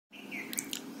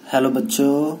Hello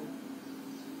बच्चों,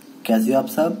 कैसे हो आप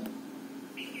सब।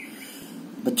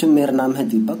 बच्चों, मेरा नाम है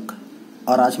दीपक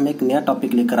और आज मैं एक नया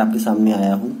टॉपिक लेकर आपके सामने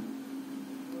आया हूँ।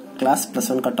 क्लास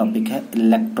 +1 का टॉपिक है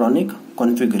इलेक्ट्रॉनिक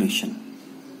कॉन्फ़िगरेशन।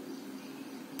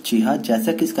 जी हाँ,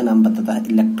 जैसा कि इसका नाम बताता है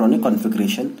इलेक्ट्रॉनिक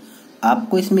कॉन्फ़िगरेशन,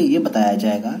 आपको इसमें यह बताया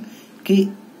जाएगा कि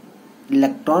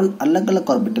इलेक्ट्रॉन अलग अलग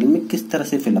ऑर्बिटल में किस तरह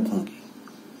से फिलअप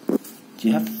होंगे।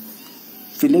 जी हाँ,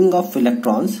 filling of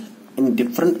electrons in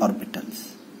different orbitals.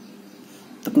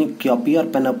 तो अपनी कॉपी और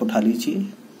पेन आप उठा लीजिए,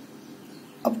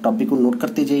 अब टॉपिक को नोट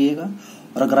करते जाइएगा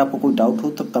और अगर आपको कोई डाउट हो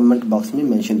तो कमेंट बॉक्स में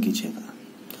मेंशन कीजिएगा।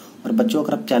 और बच्चों,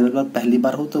 अगर आप चैनल पर पहली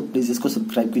बार हो तो प्लीज़ इसको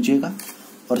सब्सक्राइब कीजिएगा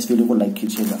और इस वीडियो को लाइक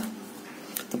कीजिएगा।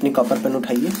 तो अपनी कॉपी और पेन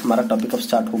उठाइए, हमारा टॉपिक अब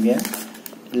स्टार्ट हो गया है,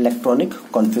 इलेक्ट्रॉनिक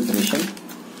कॉन्फ़िगरेशन।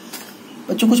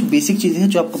 बच्चों, कुछ बेसिक चीज़ें हैं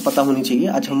जो आपको पता होनी चाहिए,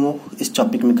 आज हम वो इस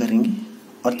टॉपिक में करेंगे।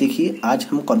 और देखिए, आज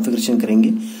हम कॉन्फ़िगरेशन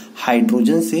करेंगे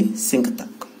हाइड्रोजन से जिंक तक।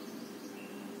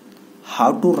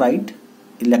 How to right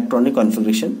electronic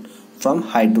configuration from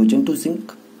hydrogen to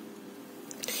zinc.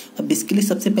 अब इसके लिए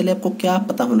सबसे पहले आपको क्या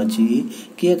पता होना चाहिए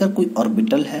कि अगर कोई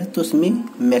ऑर्बिटल है तो उसमें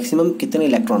मैक्सिमम कितने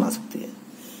इलेक्ट्रॉन आ सकते हैं।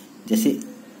 जैसे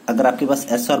अगर आपके पास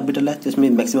s ऑर्बिटल है तो इसमें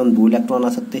मैक्सिमम 2 इलेक्ट्रॉन आ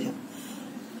सकते हैं,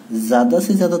 ज़्यादा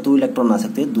से ज़्यादा 2 इलेक्ट्रॉन आ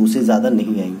सकते हैं, 2 से ज़्यादा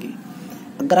नहीं आएंगे।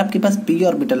 अगर आपके पास p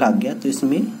ऑर्बिटल आ गया तो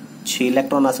इसमें 6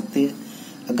 इलेक्ट्रॉन आ सकते हैं,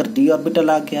 अगर d ऑर्बिटल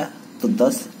आ गया तो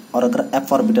 10, और अगर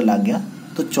f ऑर्बिटल आ गया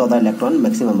तो 14 इलेक्ट्रॉन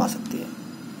मैक्सिमम आ सकते हैं।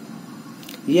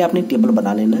 ये आपने टेबल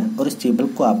बना लेना है और इस टेबल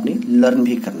को आपने लर्न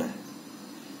भी करना है,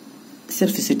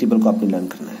 सिर्फ इसी टेबल को आपने लर्न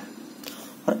करना है।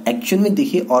 और एक्चुअल में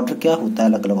देखिए ऑर्डर क्या होता है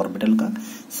अलग अलग ऑर्बिटल का।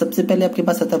 सबसे पहले आपके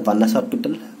पास आता है 1s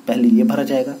ऑर्बिटल, पहले ये भरा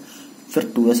जाएगा,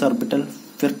 फिर 2s ऑर्बिटल,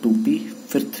 फिर 2p,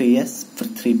 फिर 3s, फिर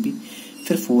 3p,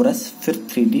 फिर 4s, फिर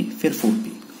 3d, फिर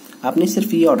 4p। आपने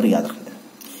सिर्फ ये ऑर्डर याद रखना है।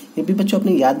 ये भी बच्चों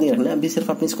आपने याद नहीं रखना है, अभी सिर्फ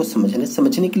आपने इसको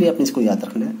समझने के लिए आपने इसको याद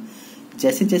रखना है।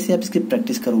 जैसे जैसे आप इसकी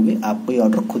प्रैक्टिस करोगे आपको ये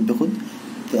ऑर्डर खुद ब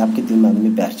खुद आपके दिमाग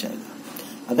में बैठ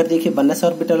जाएगा। अगर देखिए 1s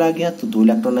ऑर्बिटल आ गया तो 2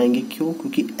 इलेक्ट्रॉन आएंगे, क्यों?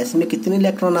 क्योंकि s में कितने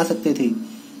इलेक्ट्रॉन आ सकते थे?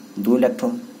 2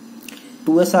 इलेक्ट्रॉन।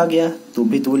 2s आ गया तो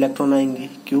भी 2 इलेक्ट्रॉन आएंगे,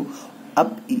 क्यों?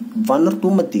 अब 1 और 2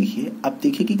 मत देखिए, अब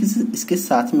देखिए कि इसके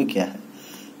साथ में क्या है।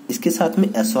 इसके साथ में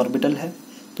s ऑर्बिटल है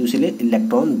तो इसलिए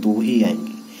इलेक्ट्रॉन 2 ही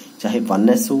आएंगे, चाहे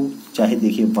 1s हो, चाहे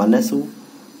देखिए 1s हो,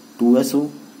 2s हो,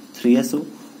 3s हो,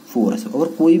 4s हो।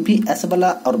 अगर कोई भी s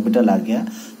वाला ऑर्बिटल आ गया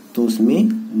तो उसमें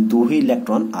 2 ही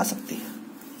इलेक्ट्रॉन आ सकते हैं।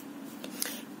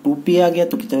 2p आ गया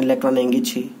तो कितने इलेक्ट्रॉन आएंगे?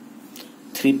 6।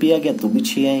 3p आ गया तो भी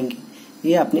 6 आएंगे।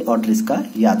 ये आपने ऑर्डर इसका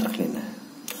याद रख लेना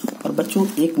है। और बच्चों,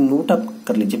 एक नोट आप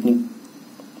कर लीजिए अपनी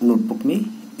नोटबुक में,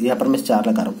 यहाँ पर मैं 4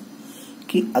 लगा रहा हूँ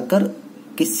कि अगर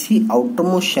किसी आउटर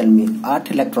मोस्ट शेल में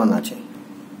 8 इलेक्ट्रॉन आ जाए,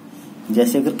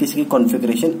 जैसे अगर किसी की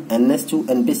कॉन्फ़िगरेशन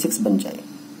ns2np6 बन जाए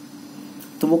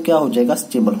तो वो क्या हो जाएगा?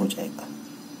 स्टेबल हो जाएगा।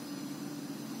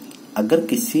 अगर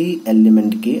किसी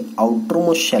एलिमेंट के आउटर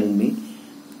मोस्ट शेल में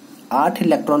 8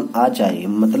 इलेक्ट्रॉन आ जाए,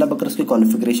 मतलब अगर उसकी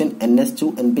कॉन्फ़िगरेशन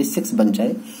ns2np6 बन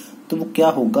जाए तो वो क्या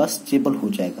होगा? स्टेबल हो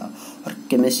जाएगा। और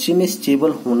केमिस्ट्री में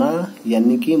स्टेबल होना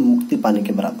यानी कि मुक्ति पाने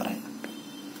के बराबर है।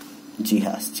 जी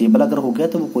हाँ, स्टेबल अगर हो गया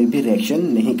तो वो कोई भी रिएक्शन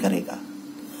नहीं करेगा।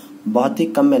 बहुत ही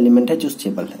कम एलिमेंट है जो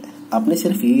स्टेबल है। आपने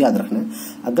सिर्फ ये याद रखना है,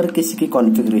 अगर किसी की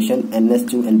कॉन्फ़िगरेशन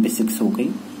ns2np6 हो गई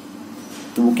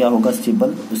तो वो क्या होगा?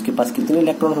 स्टेबल। उसके पास कितने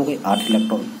इलेक्ट्रॉन हो गए? 8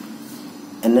 इलेक्ट्रॉन।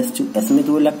 ns2s में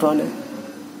 2 इलेक्ट्रॉन है,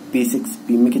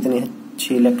 p में कितने हैं?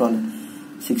 6 इलेक्ट्रॉन है।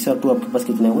 6 और 2 आपके पास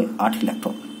कितने हुए? 8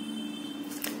 इलेक्ट्रॉन।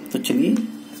 तो चलिए,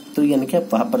 तो यानी कि आप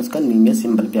वहां पर उसका नेम या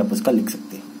सिंबल पे आप उसका लिख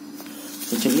सकते हैं।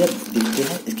 तो चलिए अब देखते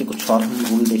हैं इसके कुछ और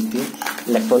रूल देखते हैं।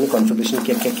 इलेक्ट्रॉनिक कॉन्फ़िगरेशन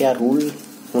के क्या क्या रूल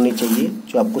होने चाहिए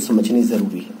जो आपको समझनी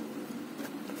जरूरी है।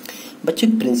 बच्चे,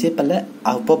 प्रिंसिपल है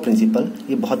आहुपो प्रिंसिपल,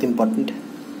 ये बहुत इंपॉर्टेंट है।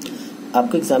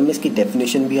 आपको एग्जाम में इसकी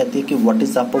डेफिनेशन भी आती है कि व्हाट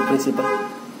इज आहुपो प्रिंसिपल।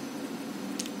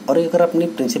 और अगर आपने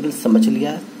प्रिंसिपल समझ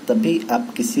लिया तभी आप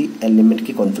किसी एलिमेंट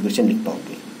की कॉन्फ़िगरेशन लिख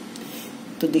पाओगे।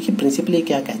 तो देखिए प्रिंसिपल ये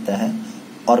क्या कहता है,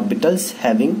 orbitals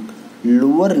having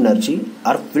lower energy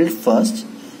are filled first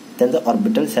then the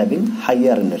orbitals having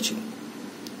higher energy.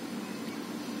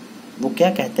 वो क्या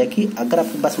कहता है कि अगर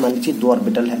आपके पास मान लीजिए 2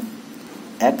 ऑर्बिटल है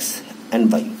x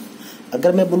एंड y,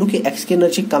 अगर मैं बोलूँ कि x की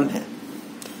एनर्जी कम है,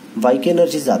 y की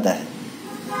एनर्जी ज़्यादा है,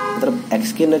 मतलब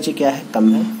x की एनर्जी क्या है? कम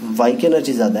है, y की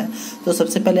एनर्जी ज़्यादा है, तो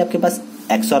सबसे पहले आपके पास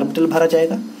x ऑर्बिटल भरा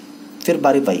जाएगा, फिर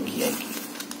बारी y की आएगी।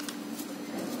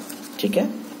 ठीक है।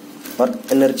 और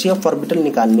एनर्जी ऑफ ऑर्बिटल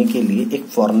निकालने के लिए एक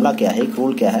फॉर्मूला क्या है, एक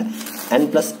रूल क्या है?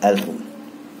 n+l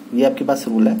rule. ये आपके पास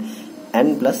रूल है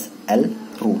n+l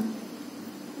रूल।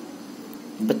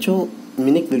 बच्चों,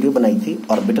 मैंने एक वीडियो बनाई थी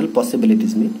ऑर्बिटल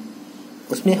पॉसिबिलिटीज में,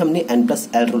 उसमें हमने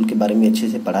n+l रूल के बारे में अच्छे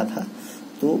से पढ़ा था।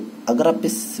 तो अगर आप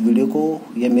इस वीडियो को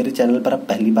या मेरे चैनल पर आप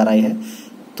पहली बार आए हैं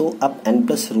तो आप n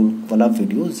प्लस रूल वाला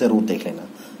वीडियो ज़रूर देख लेना,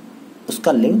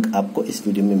 उसका लिंक आपको इस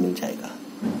वीडियो में मिल जाएगा।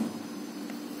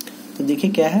 तो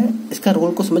देखिए क्या है, इसका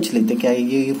रूल को समझ लेते क्या है।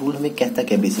 ये रूल हमें कहता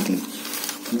क्या basically,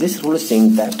 this rule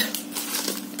saying that,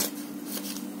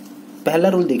 पहला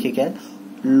रूल देखिए क्या है,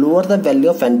 lower the value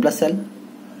of n plus L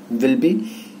will be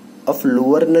of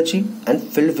lower energy and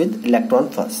filled with electron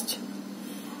first.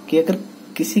 कि अगर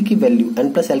किसी की वैल्यू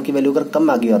n प्लस एल की वैल्यू अगर कम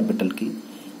आ गई ऑर्बिटल की,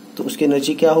 तो उसकी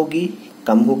एनर्जी क्या होगी,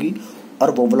 कम होगी,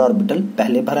 और वो वाला ऑर्बिटल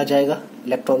पहले भरा जाएगा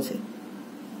इलेक्ट्रॉन से।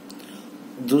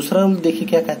 दूसरा रूल देखिए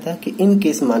क्या कहता है कि इन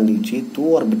केस मान लीजिए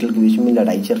दो ऑर्बिटल के बीच में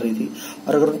लड़ाई चल रही थी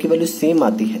और अगर उनकी वैल्यू सेम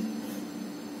आती है,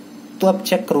 तो आप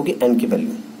चेक करोगे n की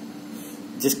वैल्यू,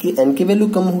 जिसकी n की वैल्यू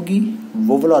कम होगी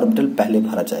वो वाला ऑर्बिटल पहले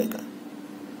भरा जाएगा।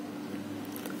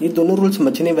 ये दोनों रूल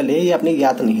समझने वाले हैं, ये आपने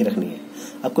याद नहीं रखनी है,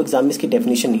 आपको एग्जाम में इसकी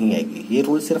डेफिनेशन नहीं आएगी, ये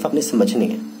रूल सिर्फ आपने समझने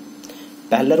हैं।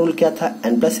 पहला रूल क्या था,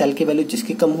 n प्लस एल की वैल्यू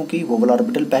जिसकी कम होगी वो वाला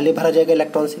ऑर्बिटल पहले भरा जाएगा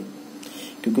इलेक्ट्रॉन से,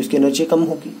 क्योंकि उसकी एनर्जी कम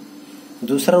होगी।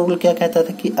 दूसरा रूल क्या कहता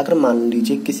था कि अगर मान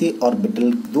लीजिए किसी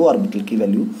ऑर्बिटल, दो ऑर्बिटल की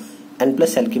वैल्यू n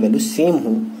प्लस एल की वैल्यू सेम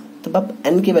हो, तब आप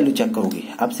n की वैल्यू चेक करोगे,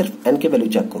 आप सिर्फ n की वैल्यू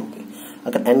चेक करोगे।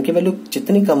 अगर n की वैल्यू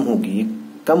जितनी कम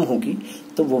होगी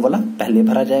तो वो वाला पहले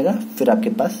भरा जाएगा, फिर आपके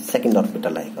पास सेकंड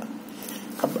ऑर्बिटल आएगा।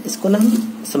 अब इसको ना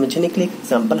हम समझने के लिए एक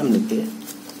एग्जांपल हम लेते हैं।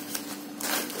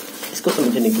 इसको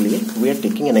समझने के लिए we are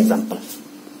taking an example.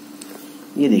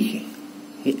 ये देखिए,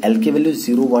 ये l की वैल्यू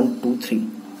 0 1 2 3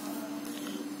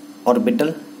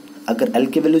 ऑर्बिटल, अगर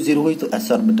l की वैल्यू 0 हुई तो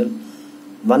s ऑर्बिटल,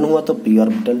 1 हुआ तो p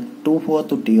ऑर्बिटल, 2 हुआ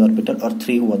तो d ऑर्बिटल और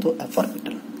 3 हुआ तो f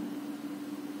ऑर्बिटल।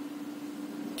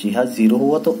 जी हाँ, 0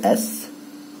 हुआ तो s,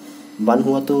 1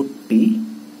 हुआ तो p,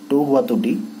 2 हुआ तो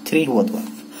d, 3 हुआ तो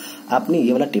f। आपने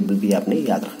ये वाला टेबल भी आपने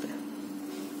याद रखना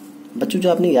है बच्चों, जो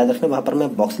आपने याद रखना है वहां पर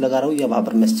मैं बॉक्स लगा रहा हूँ या वहां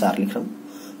पर मैं स्टार लिख रहा हूँ,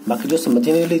 बाकी जो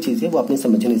समझने वाली चीज है वो आपने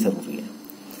समझनी जरूरी है।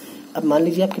 अब मान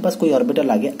लीजिए आपके पास कोई ऑर्बिटल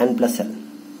आ गया n प्लस एल,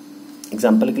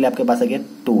 एग्जाम्पल के लिए आपके पास आ गया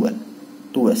 2l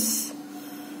 2s,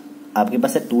 आपके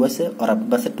पास है 2s है और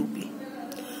आपके पास है 2p।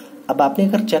 अब आपने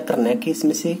अगर चेक करना है कि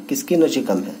इसमें से किसकी एनर्जी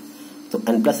कम है, तो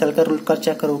n प्लस एल का रूल कर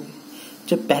चेक करोगे।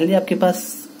 जो पहले आपके पास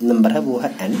नंबर है वो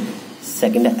है n,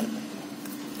 सेकंड है l।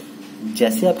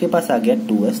 जैसे आपके पास आ गया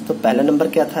 2s, तो पहला नंबर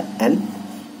क्या था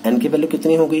n की वैल्यू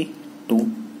कितनी हो गई 2।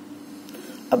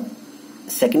 अब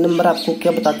सेकंड नंबर आपको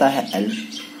क्या बताता है l,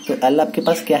 तो l आपके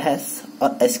पास क्या है s,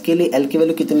 और s के लिए l की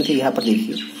वैल्यू कितनी थी, यहाँ पर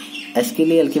देखिए s के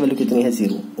लिए l की वैल्यू कितनी है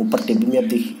 0, ऊपर टेबल में आप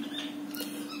देखिए।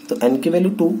 तो n की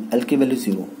वैल्यू 2, l की value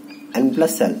 0, n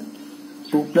plus L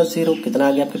 2 plus 0 कितना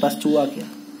आ गया आपके पास 2 आ गया।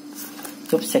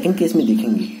 तो अब सेकंड केस में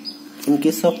देखेंगे, in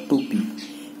case of 2p,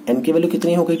 n की वैल्यू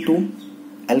कितनी हो गई 2,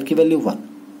 l की वैल्यू 1,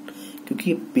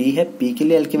 क्योंकि p है, p के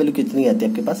लिए l की वैल्यू कितनी आती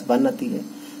है आपके पास 1 आती है।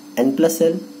 n प्लस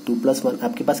एल 2 प्लस 1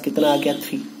 आपके पास कितना आ गया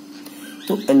 3।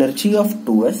 तो energy of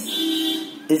 2s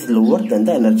is lower than the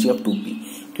energy of 2p,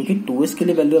 क्योंकि 2s के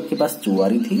लिए वैल्यू आपके पास 2 आ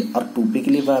रही थी और 2p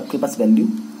के लिए आपके पास वैल्यू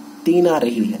 3 आ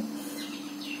रही है।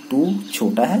 2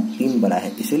 छोटा है 3 बड़ा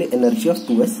है, इसीलिए energy of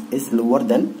 2s is lower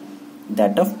than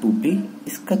that of 2p।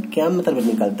 इसका क्या मतलब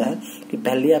निकलता है कि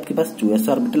पहले आपके पास 2s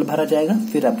ऑर्बिटल भरा जाएगा,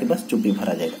 फिर आपके पास 2p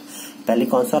भरा जाएगा। पहले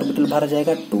कौन सा ऑर्बिटल भरा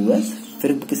जाएगा 2s,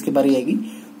 फिर किसकी बारी आएगी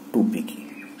 2p की।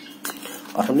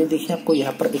 और हमने देखिए आपको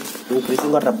यहाँ पर एक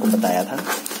इंक्रीजिंग ऑर्डर आपको बताया था,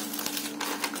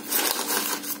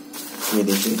 ये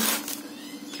देखिए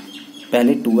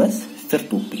पहले 2s फिर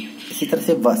 2p। इसी तरह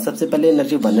से सबसे पहले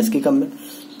एनर्जी 1s की कम है,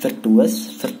 फिर 2s,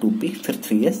 फिर 2p, फिर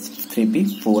 3s, 3p,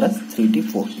 4s, 3d,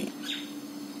 4p।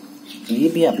 ये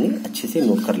भी आपने अच्छे से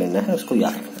नोट कर लेना है, उसको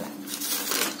याद रखना है।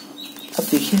 अब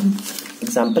देखिए हम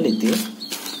एग्जांपल लेते हैं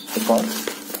एक और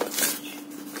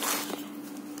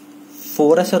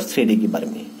 4s और 3d के बारे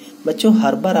में। बच्चों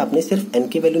हर बार आपने सिर्फ n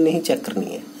की वैल्यू नहीं चेक करनी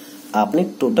है, आपने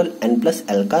टोटल n प्लस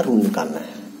एल का रूल निकालना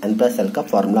है, n प्लस एल का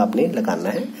फॉर्मूला आपने लगाना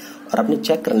है और आपने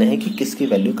चेक करना है कि किसकी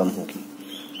वैल्यू कम होगी।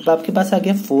 अब आपके पास आ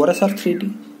गया 4s और 3d,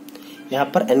 यहाँ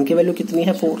पर n की वैल्यू कितनी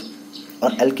है 4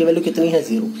 और l की वैल्यू कितनी है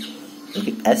 0,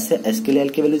 क्योंकि s है, s के लिए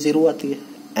l की वैल्यू 0 आती है।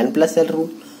 n plus L rule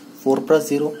 4 plus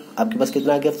 0 आपके पास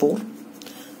कितना आ गया 4।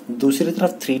 दूसरी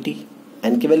तरफ 3d,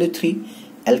 n की वैल्यू 3,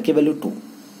 l की वैल्यू 2,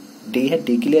 d है,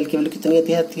 d के लिए l की वैल्यू कितनी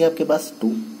आती है आपके पास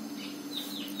 2।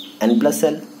 n प्लस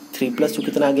एल 3 प्लस 2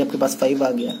 कितना आ गया आपके पास 5 आ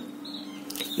गया।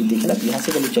 ये देखिए ना, यहाँ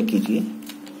से वैल्यू चेक कीजिए,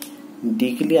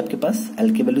 d के लिए आपके पास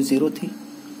l की वैल्यू 0 थी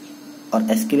और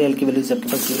s के लिए l की वैल्यू आपके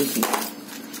पास 0 थी।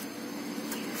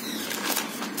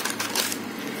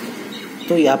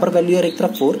 तो यहाँ पर वैल्यू है एक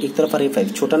तरफ 4, एक तरफ आ रही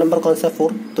 5। छोटा नंबर कौन सा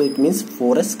 4, तो इट मीन्स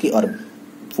 4s की और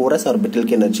 4s ऑर्बिटल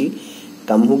की एनर्जी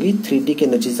कम होगी, 3d की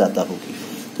एनर्जी ज्यादा होगी।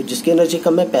 तो जिसकी एनर्जी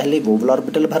कम है पहले वो वाला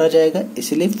ऑर्बिटल भरा जाएगा,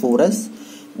 इसीलिए 4s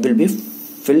will be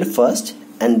filled first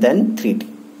and then 3d।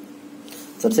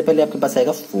 सबसे पहले आपके पास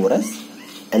आएगा 4s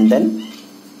and then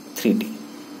 3d।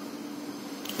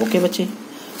 Okay बच्चे,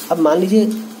 अब मान लीजिए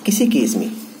किसी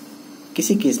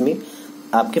केस में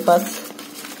आपके पास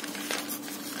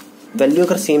वैल्यू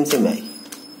अगर सेम आई,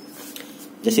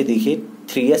 जैसे देखिए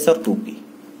 3s और 2p,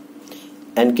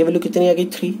 n की वैल्यू कितनी आ गई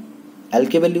 3, l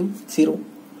की value 0,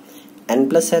 n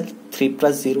plus l 3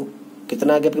 plus 0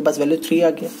 कितना आ गया आपके पास वैल्यू 3 आ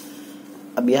गया।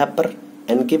 अब यहाँ पर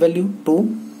n की वैल्यू 2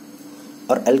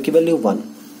 और l की value 1,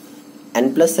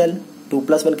 n plus l 2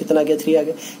 plus 1 कितना आ गया 3 आ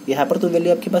गया। यहाँ पर तो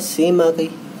वैल्यू आपके पास सेम आ गई,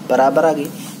 बराबर आ गई,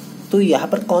 तो यहाँ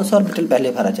पर कौन सा ऑर्बिटल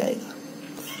पहले भरा जाएगा।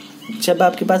 जब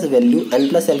आपके पास वैल्यू n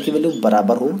प्लस l की वैल्यू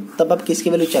बराबर हो तब आप किसकी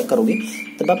वैल्यू चेक करोगे,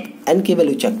 तब आप n की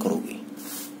वैल्यू चेक करोगे।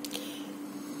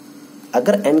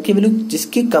 अगर n की वैल्यू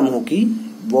जिसकी कम होगी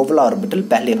वो वाला ऑर्बिटल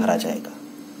पहले भरा जाएगा।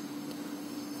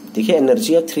 देखिए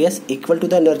energy of 3s equal to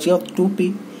the energy of 2p,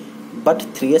 but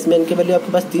 3s में n की वैल्यू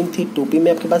आपके पास 3 थी, 2p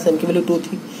में आपके पास n की वैल्यू 2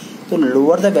 थी, तो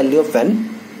lower the value of n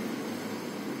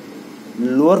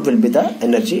lower will be the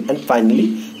energy and finally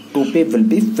 2p will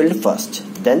be filled first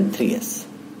then 3s।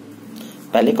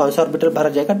 पहले कौन सा ऑर्बिटल भरा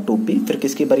जाएगा 2p, फिर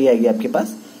किसकी बारी आएगी आपके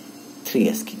पास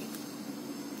 3s की।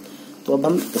 तो अब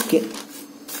हम इसके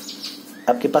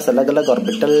आपके पास अलग अलग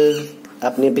ऑर्बिटल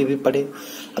आपने भी पढ़े।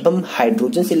 अब हम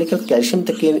हाइड्रोजन से लेकर कैल्शियम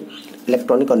तक के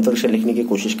इलेक्ट्रॉनिक कॉन्फ़िगरेशन लिखने की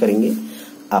कोशिश करेंगे।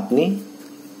 आपने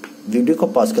वीडियो को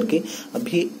पॉज करके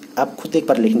अभी आप खुद एक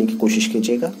बार लिखने की कोशिश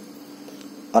कीजिएगा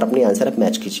और अपने आंसर आप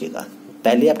मैच कीजिएगा।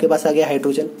 पहले आपके पास आ गया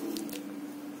हाइड्रोजन,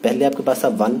 पहले आपके पास था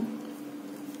 1।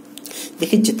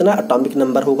 देखिए जितना एटॉमिक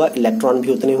नंबर होगा इलेक्ट्रॉन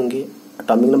भी उतने होंगे।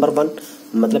 एटॉमिक नंबर 1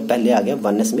 मतलब पहले आ गया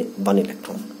 1s में 1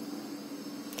 इलेक्ट्रॉन।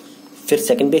 फिर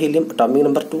सेकंड पे helium, atomic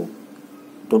number 2,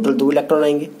 total 2 electron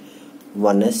आएंगे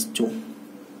 1s2।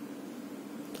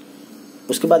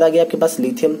 उसके बाद आ गया आपके पास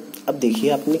लिथियम। अब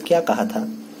देखिए मैंने क्या कहा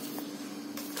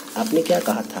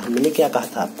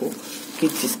था आपको कि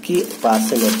जिसकी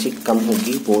पास एनर्जी कम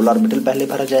होगी वो ऑर्बिटल पहले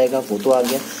भरा जाएगा, वो तो आ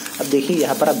गया। अब देखिए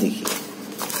यहाँ पर आप देखिए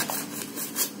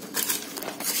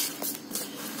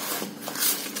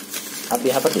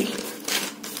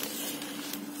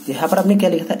यहाँ पर आपने क्या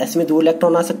लिखा था, s में 2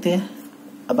 इलेक्ट्रॉन आ सकते हैं।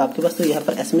 अब आपके पास तो यहाँ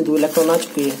पर s में 2 इलेक्ट्रॉन आ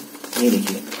चुके हैं। ये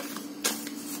देखिए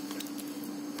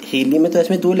हीलियम में तो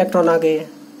s में 2 इलेक्ट्रॉन आ गए हैं,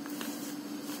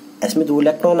 s में 2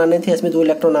 इलेक्ट्रॉन आने थे, s में 2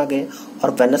 इलेक्ट्रॉन आ गए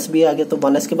और 1s भी आ गया। तो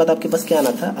 1s के बाद आपके पास क्या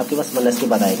आना था, आपके पास 1s के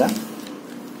बाद आएगा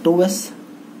 2s।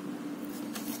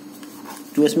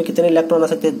 2s में कितने इलेक्ट्रॉन आ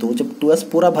सकते हैं 2। जब 2s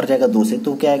पूरा भर जाएगा 2 से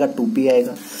तो क्या आएगा 2p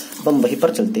आएगा। अब हम वहीं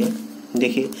पर चलते हैं।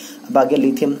 देखिए अब आ गया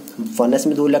लिथियम, 1s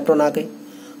में 2 इलेक्ट्रॉन आ गए,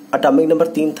 एटॉमिक नंबर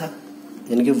 3 था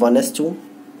यानी कि 1s2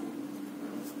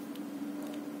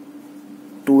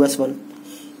 2s1,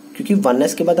 क्योंकि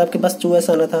 1s के बाद आपके पास 2s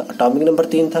आना था, एटॉमिक नंबर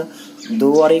 3 था,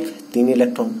 2 और 1 3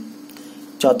 इलेक्ट्रॉन।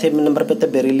 चौथे नंबर पे था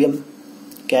बेरिलियम,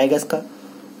 क्या आएगा इसका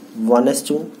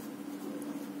 1s2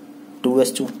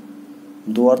 2s2,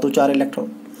 2 और 2 4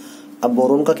 इलेक्ट्रॉन। अब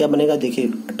बोरोन का क्या बनेगा, देखिए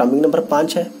एटॉमिक नंबर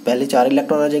 5 है, पहले 4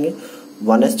 इलेक्ट्रॉन आ जाएंगे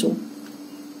 1s2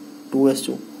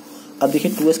 2s2। अब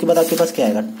देखिए 2s के बाद आपके पास क्या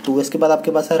आएगा, 2s के बाद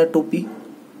आपके पास आ रहा है 2p,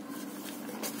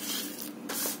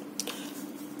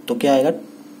 तो क्या आएगा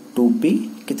 2p।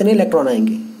 कितने इलेक्ट्रॉन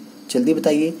आएंगे जल्दी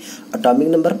बताइए। एटॉमिक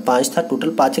नंबर 5 था, टोटल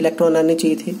 5 इलेक्ट्रॉन आने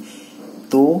चाहिए थे,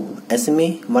 2 s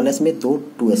में 1s में 2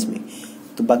 2s में,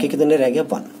 तो बाकी कितने रह गया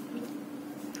 1।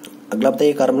 अगला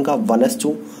बताइए कार्बन का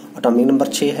 1s2, एटॉमिक नंबर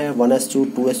 6 है, 1s2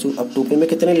 2s2। अब 2p में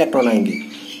कितने इलेक्ट्रॉन आएंगे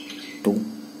 2।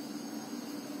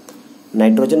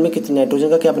 नाइट्रोजन में कितने, नाइट्रोजन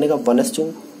का क्या बनेगा 1s2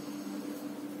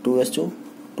 2s2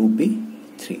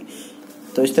 2p3।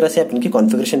 तो इस तरह से आप इनकी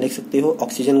कॉन्फ़िगरेशन देख सकते हो।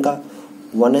 ऑक्सीजन का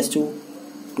 1s2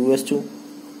 2s2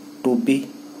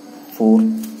 2p4,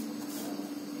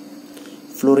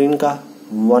 फ्लोरीन का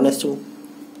 1s2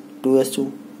 2s2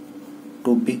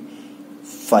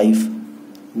 2p5,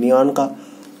 नियॉन का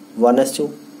 1s2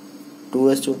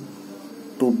 2s2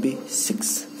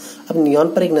 2p6। अब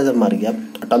नियॉन पर एक नज़र मारिए आप।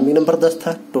 एटॉमिक नंबर 10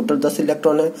 था, टोटल 10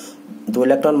 इलेक्ट्रॉन है, 2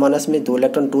 इलेक्ट्रॉन 1s में, 2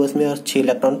 इलेक्ट्रॉन 2s में और 6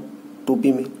 इलेक्ट्रॉन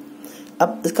 2p में।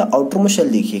 अब इसका आउटरमोस्ट शेल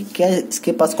देखिए, क्या है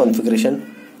इसके पास कॉन्फ़िगरेशन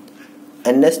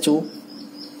ns2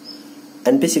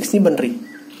 np6 नहीं बन रही।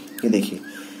 ये देखिए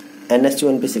ns2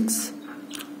 np6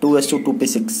 2s2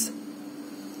 2p6।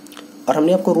 और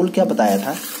हमने आपको रूल क्या बताया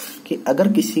था कि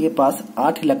अगर किसी के पास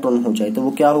 8 इलेक्ट्रॉन हो जाए तो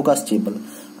वो क्या होगा स्टेबल।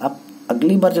 आप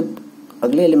अगली बार जब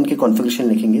अगले एलिमेंट की कॉन्फ़िगरेशन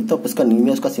लिखेंगे तो आप उसका नेम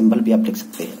या उसका सिंबल भी आप लिख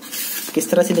सकते हैं। किस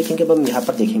तरह से लिखेंगे अब हम यहाँ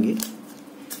पर देखेंगे।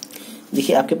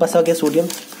 देखिए आपके पास आ गया सोडियम,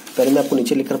 पहले मैं आपको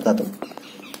नीचे लिखकर बताता हूँ।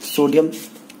 सोडियम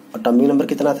एटॉमिक नंबर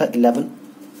कितना था 11,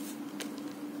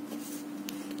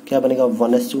 क्या बनेगा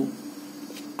 1s2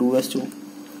 2s2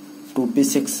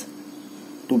 2p6,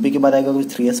 2p के बाद आएगा कुछ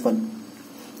 3s1।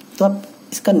 तो आप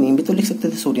इसका नेम भी तो लिख सकते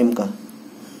थे सोडियम का।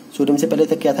 सोडियम से पहले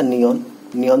तक क्या था, नियॉन।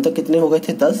 नियॉन तक कितने हो गए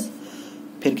थे, 10।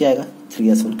 फिर क्या आएगा,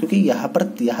 3s1, क्योंकि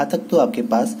यहाँ तक तो आपके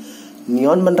पास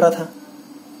नियॉन बन रहा था।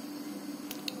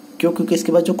 क्यों, क्योंकि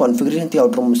इसके बाद जो कॉन्फ़िगरेशन थी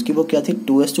आउटर मोस्ट की वो क्या थी,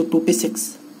 2s2 2p6।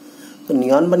 तो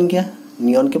नियॉन बन गया।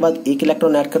 नियॉन के बाद एक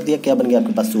इलेक्ट्रॉन ऐड कर दिया, क्या बन गया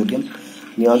आपके पास, सोडियम।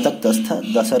 नियॉन तक 10 था,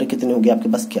 10 और कितने हो गए आपके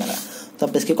पास, 11। तो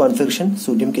आप इसके कॉन्फ़िगरेशन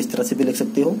सोडियम किस तरह से भी लिख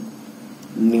सकते हो,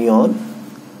 नियॉन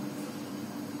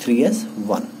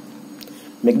 3s1।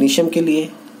 मैग्नीशियम के लिए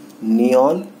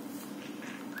नियॉन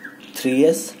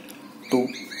 3s2।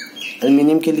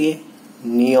 एल्युमिनियम के लिए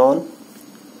नियॉन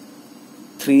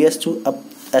 3s2। अब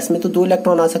एस में तो 2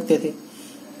 इलेक्ट्रॉन आ सकते थे,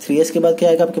 3s के बाद क्या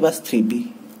आएगा आपके पास,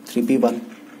 3p1।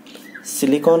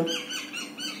 Silicon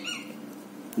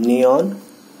neon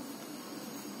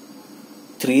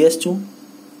 3s2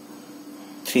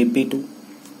 3p2।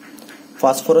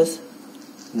 Phosphorus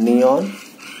neon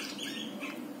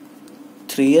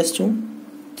 3s2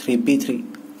 3p3।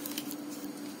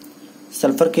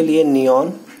 Sulphur के लिए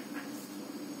neon,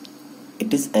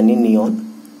 it is any neon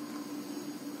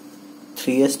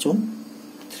 3s2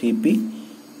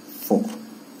 3p4।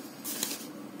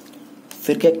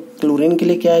 फिर क्या, क्लोरीन के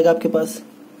लिए क्या आएगा आपके पास,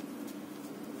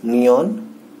 नियॉन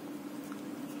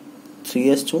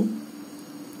 3s2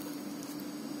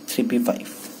 3p5।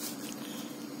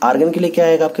 आर्गन के लिए क्या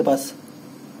आएगा आपके पास,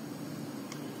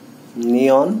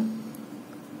 नियॉन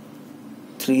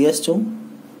 3s2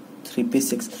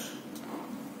 3p6।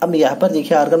 अब यहां पर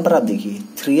देखिए, आर्गन पर आप देखिए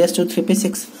 3s2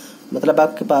 3p6, मतलब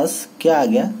आपके पास क्या आ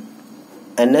गया,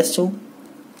 ns2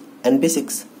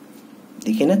 np6।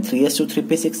 देखिए ना, 3s2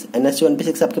 3p6 ns2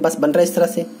 np6 आपके पास बन रहा है इस तरह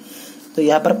से। तो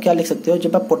यहाँ पर आप क्या लिख सकते हो,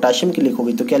 जब आप पोटाशियम की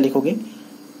लिखोगे तो क्या लिखोगे,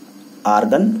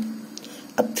 आर्गन।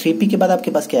 अब 3p के बाद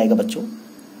आपके पास क्या आएगा बच्चों,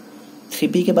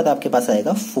 3p के बाद आपके पास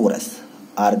आएगा 4s,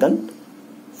 आर्गन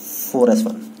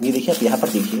 4s1। ये देखिए, आप यहाँ पर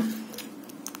देखिए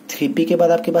 3p के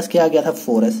बाद आपके पास क्या आ गया था,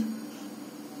 4s,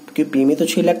 क्योंकि p में तो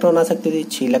 6 इलेक्ट्रॉन आ सकते थे,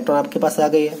 6 इलेक्ट्रॉन आपके पास आ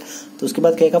गए हैं। तो उसके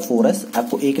बाद क्या आएगा, 4s।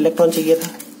 आपको 1 इलेक्ट्रॉन चाहिए था,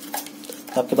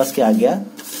 तो आपके पास क्या आ गया,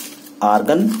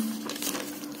 आर्गन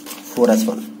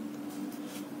 4s1,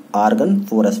 आर्गन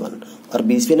 4s1। और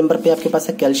 20वें नंबर पे आपके पास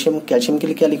है कैल्शियम। कैल्शियम के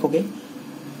लिए क्या लिखोगे,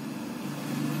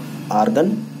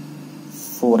 आर्गन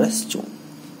 4s2।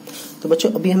 तो बच्चों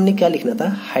अभी हमने क्या लिखना था,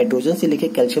 हाइड्रोजन से लेके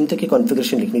कैल्शियम तक की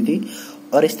कॉन्फ़िगरेशन लिखनी थी,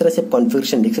 और इस तरह से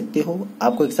कॉन्फ़िगरेशन लिख सकते हो।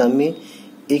 आपको एग्जाम में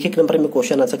एक नंबर में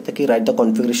क्वेश्चन आ सकता है कि right the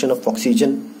configuration of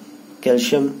oxygen,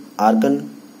 calcium, argon,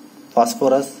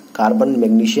 phosphorus, carbon,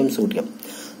 magnesium, sodium.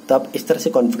 तो आप इस तरह से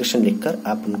कॉन्फ़िगरेशन लिखकर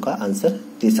आप उनका आंसर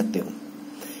दे सकते हो।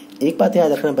 एक बात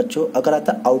याद रखना बच्चों, अगर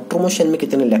आता आउटर मोशन में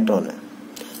कितने इलेक्ट्रॉन है,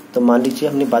 तो मान लीजिए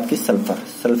हमने बात की सल्फर,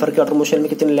 सल्फर के आउटर मोशन में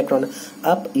कितने इलेक्ट्रॉन है।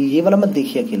 आप ये वाला मत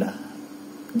देखिए अकेला,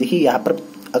 देखिए यहाँ पर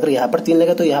अगर यहाँ पर 3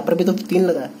 लगा तो यहाँ पर भी तो 3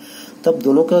 लगा है, तो आप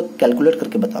दोनों का कैलकुलेट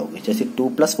करके बताओगे। जैसे 2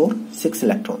 + 4 6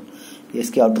 इलेक्ट्रॉन,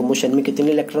 इसके आउटर मोशन में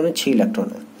कितने इलेक्ट्रॉन है, 6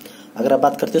 इलेक्ट्रॉन है। अगर आप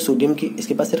बात करते हो सोडियम की,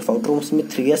 इसके पास सिर्फ आउटर मोशन में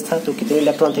 3s था, तो कितने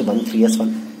इलेक्ट्रॉन थे,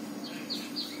 3s1,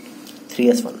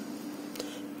 3s1,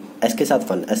 s के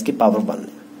साथ 1, s की पावर 1।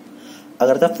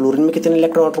 अगर था फ्लोरीन में कितने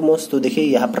इलेक्ट्रॉन आउटर मोस्ट, तो देखिए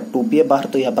यहाँ पर 2p है बाहर,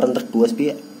 तो यहाँ पर अंदर 2s भी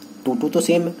है, 2 तो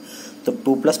सेम है, तो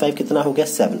 2 + 5 कितना हो गया,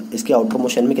 7। इसके आउटर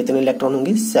मोशन में कितने इलेक्ट्रॉन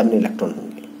होंगे, 7 इलेक्ट्रॉन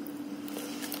होंगे।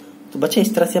 तो बच्चे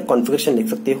इस तरह से आप कॉन्फ़िगरेशन लिख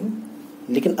सकते हो।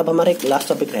 लेकिन अब हमारा एक लास्ट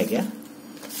टॉपिक रह गया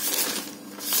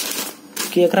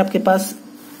कि अगर आपके पास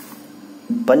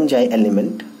बन जाए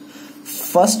एलिमेंट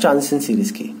फर्स्ट ट्रांजिशन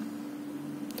सीरीज की,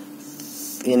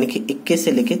 यानी कि 21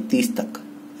 से लेके 30 तक,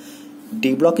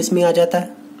 डी ब्लॉक इसमें आ जाता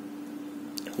है।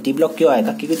 डी ब्लॉक क्यों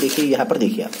आएगा, क्योंकि देखिए यहाँ पर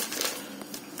देखिए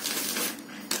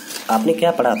आपने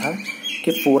क्या पढ़ा था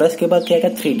कि 4s के बाद क्या आएगा,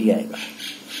 3d आएगा।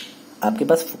 आपके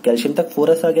पास कैल्शियम तक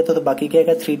 4s आ गया, तो बाकी क्या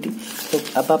आएगा, 3d। तो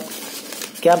अब आप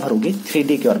क्या भरोगे,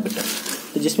 3d के ऑर्बिटल।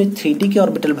 तो जिसमें 3d के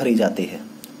ऑर्बिटल भरे जाते हैं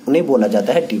उन्हें बोला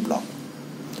जाता है डी ब्लॉक।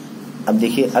 अब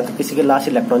देखिए, अगर किसी के लास्ट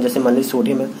इलेक्ट्रॉन, जैसे मान लीजिए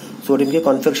सोडियम है, सोडियम की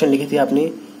कॉन्फ़िगरेशन लिखी थी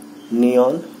आपने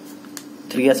neon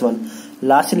 3s1,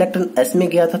 last electron s में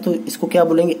गया था, तो इसको क्या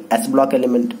बोलेंगे, s block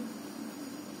element,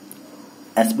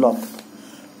 s block.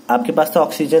 आपके पास था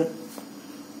oxygen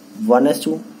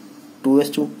 1s2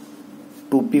 2s2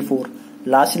 2p4,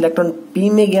 last electron p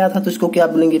में गया था, तो इसको क्या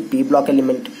बोलेंगे, p ब्लॉक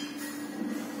एलिमेंट।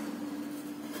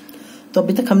 तो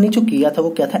अभी तक हमने जो किया था वो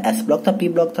क्या था, s ब्लॉक था, p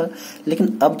ब्लॉक था।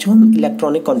 लेकिन अब जो हम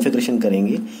इलेक्ट्रॉनिक कॉन्फ़िगरेशन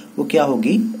करेंगे वो क्या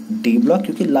होगी, d ब्लॉक,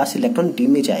 क्योंकि लास्ट इलेक्ट्रॉन d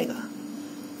में जाएगा।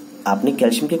 आपने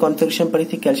कैल्शियम की कॉन्फ़िगरेशन पढ़ी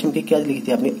थी, कैल्शियम की क्या लिखी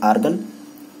थी आपने, आर्गन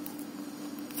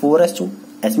 4s2,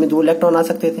 s में 2 इलेक्ट्रॉन आ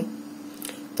सकते थे।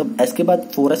 तो s के बाद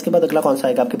 4s के बाद अगला कौन सा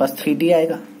आएगा, आपके पास 3d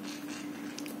आएगा।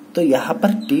 तो यहाँ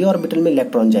पर d ऑर्बिटल में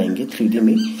इलेक्ट्रॉन जाएंगे 3d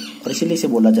में, और इसीलिए इसे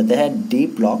बोला जाता है डी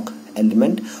ब्लॉक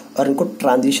एलिमेंट और इनको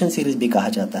ट्रांजिशन सीरीज भी कहा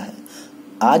जाता है।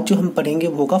 आज जो हम पढ़ेंगे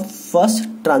वो होगा फर्स्ट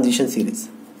ट्रांजिशन सीरीज।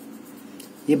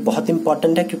 ये बहुत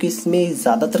इंपॉर्टेंट है क्योंकि इसमें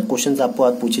ज़्यादातर क्वेश्चंस आपको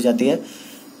आज पूछे जाते हैं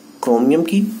क्रोमियम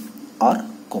की और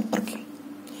कॉपर की।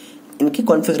 इनकी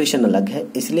कॉन्फ़िगरेशन अलग है,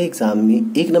 इसलिए एग्जाम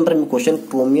में 1 नंबर में क्वेश्चन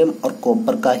क्रोमियम और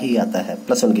कॉपर का ही आता है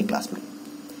 +1 की क्लास में।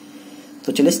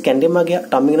 तो चलिए स्कैंडियम आ गया,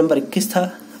 एटॉमिक नंबर 21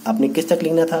 था, आपने 21 तक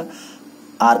लिखना था।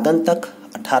 आर्गन तक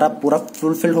 18 पूरा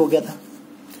फुलफिल हो गया था,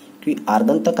 क्योंकि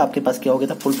आर्गन तक आपके पास क्या हो गया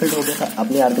था, फुलफिल हो गया था।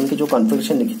 आपने आर्गन की जो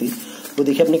कॉन्फ़िगरेशन लिखी थी वो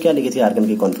देखिए आपने क्या लिखी थी आर्गन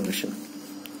की configuration,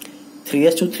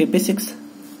 3s2 3p6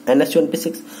 ns2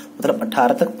 np6, मतलब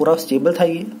 18 तक पूरा स्टेबल था।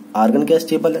 ये आर्गन क्या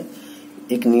स्टेबल है,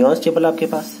 एक नियॉन स्टेबल है आपके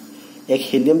पास, एक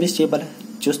हीलियम भी स्टेबल है।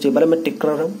 जो स्टेबल है मैं टिक कर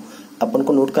रहा हूँ, अपन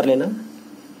को नोट कर लेना,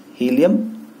 हीलियम,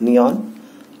 नियॉन,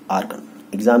 आर्गन।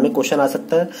 एग्जाम में क्वेश्चन आ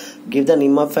सकता है, give the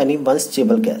name of any one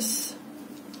stable gas,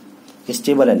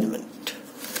 stable element.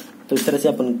 तो इस तरह से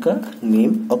अपन का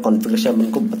नेम और कॉन्फ़िगरेशन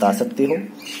अपन को बता सकते हो।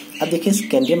 अब देखिए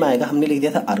स्कैंडियम आएगा, हमने लिख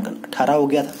दिया था आर्गन, 18 हो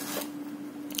गया था।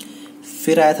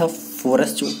 फिर आया था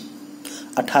 4s2,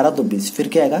 18 तो 20, फिर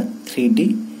क्या आएगा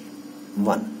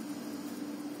 3d1।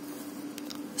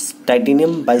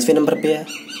 टाइटेनियम 22वें नंबर पे है,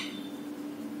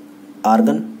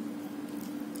 आर्गन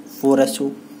 4s2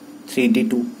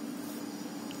 3d2,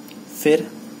 फिर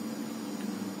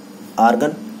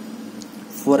आर्गन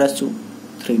 4s2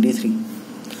 3d3।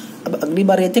 अब अगली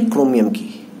बार आते हैं क्रोमियम की।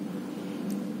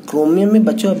 क्रोमियम में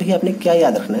बच्चों अभी आपने क्या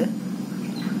याद रखना है,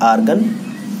 आर्गन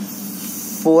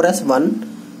 4s1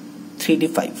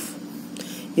 3d5।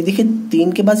 ये देखिए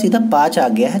 3 के बाद सीधा 5 आ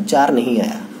गया है, 4 नहीं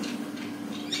आया।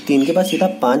 3 के बाद सीधा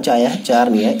 5 आया है, 4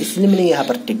 नहीं आया, इसलिए मैंने यहाँ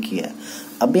पर टिक किया है।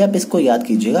 अभी आप इसको याद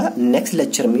कीजिएगा, नेक्स्ट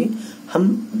लेक्चर में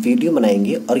हम वीडियो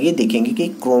बनाएंगे और ये देखेंगे कि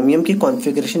क्रोमियम की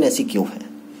कॉन्फ़िगरेशन ऐसी क्यों है।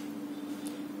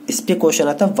 इस पे क्वेश्चन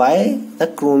आता है why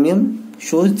the chromium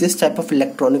shows this type of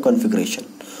electronic configuration.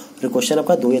 और क्वेश्चन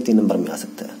आपका 2 या 3 नंबर में आ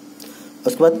सकता है।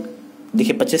 उसके बाद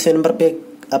देखिए 25वें नंबर पे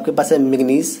आपके पास है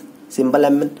मैग्नीज, सिंबल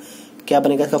Mn। क्या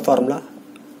बनेगा इसका formula,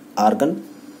 argon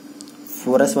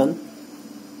 4s1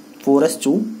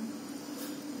 4s2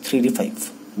 3d5।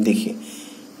 देखिए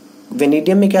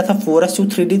वेनेडियम में क्या था 4s2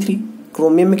 3d3,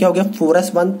 क्रोमियम में क्या हो गया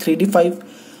 4s1 3d5,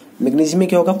 मैग्नीशियम में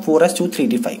क्या होगा 4s2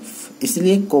 3d5।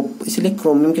 इसलिए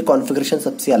क्रोमियम की कॉन्फ़िगरेशन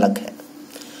सबसे अलग है।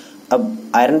 अब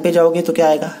आयरन पे जाओगे तो क्या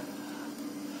आएगा,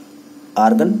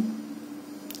 आर्गन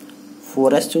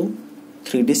 4s2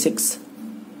 3d6,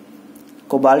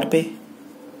 कोबाल्ट पे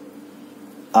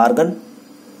आर्गन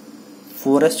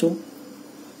 4s2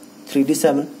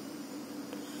 3d7,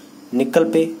 निकल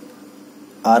पे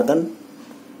आर्गन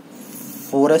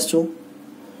 4s2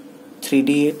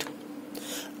 3d8।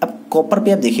 अब कॉपर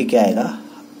पे आप देखिए क्या आएगा,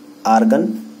 आर्गन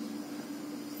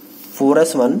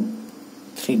 4s1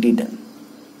 3d10।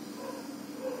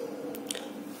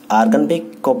 आर्गन पे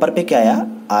कॉपर पे क्या आया,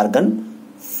 आर्गन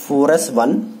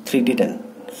 4s1 3d10,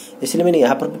 इसलिए मैंने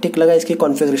यहां पर भी टिक लगा, इसकी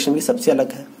कॉन्फ़िगरेशन भी सबसे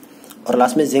अलग है। और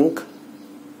लास्ट में जिंक,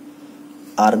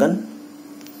 आर्गन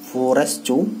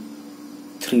 4s2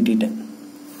 3d10।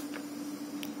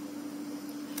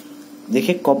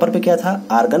 देखिए कॉपर पे क्या था,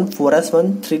 आर्गन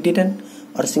 4s1 3d10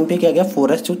 और जिंक पे क्या गया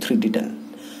 4s2 3d10।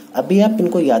 अभी आप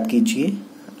इनको याद कीजिए,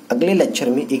 अगले लेक्चर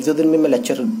में 1-2 दिन में मैं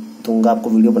लेक्चर दूंगा, आपको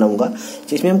वीडियो बनाऊंगा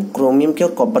जिसमें हम क्रोमियम के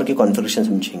और कॉपर के कॉन्फ़िगरेशन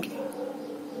समझेंगे।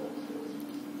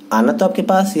 आना तो आपके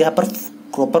पास यहाँ पर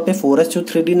कॉपर पे 4s2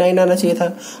 3d9 आना चाहिए था,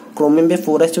 क्रोमियम पे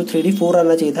 4s2 3d4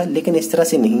 आना चाहिए था, लेकिन इस तरह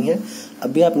से नहीं है।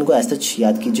 अभी आप इनको ऐसा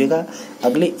याद कीजिएगा,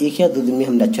 अगले 1 या 2 दिन में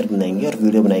हम लेक्चर बनाएंगे और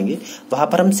वीडियो बनाएंगे, वहां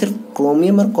पर हम सिर्फ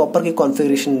क्रोमियम और कॉपर की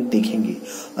कॉन्फ़िगरेशन देखेंगे।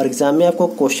 और एग्जाम में आपको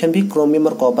क्वेश्चन भी क्रोमियम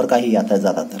और कॉपर का ही आता है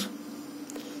ज़्यादातर।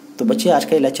 तो बच्चे आज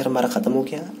का ये लेक्चर हमारा खत्म हो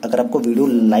गया। अगर आपको वीडियो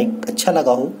अच्छा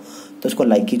लगा हो तो इसको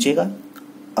लाइक कीजिएगा,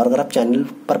 और अगर आप चैनल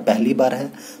पर पहली बार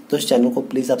हैं तो इस चैनल को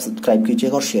प्लीज़ आप सब्सक्राइब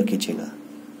कीजिएगा और शेयर कीजिएगा।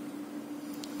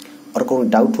 और कोई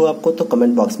डाउट हो आपको तो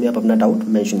कमेंट बॉक्स में आप अपना डाउट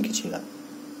मेंशन कीजिएगा।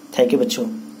 थैंक यू बच्चों।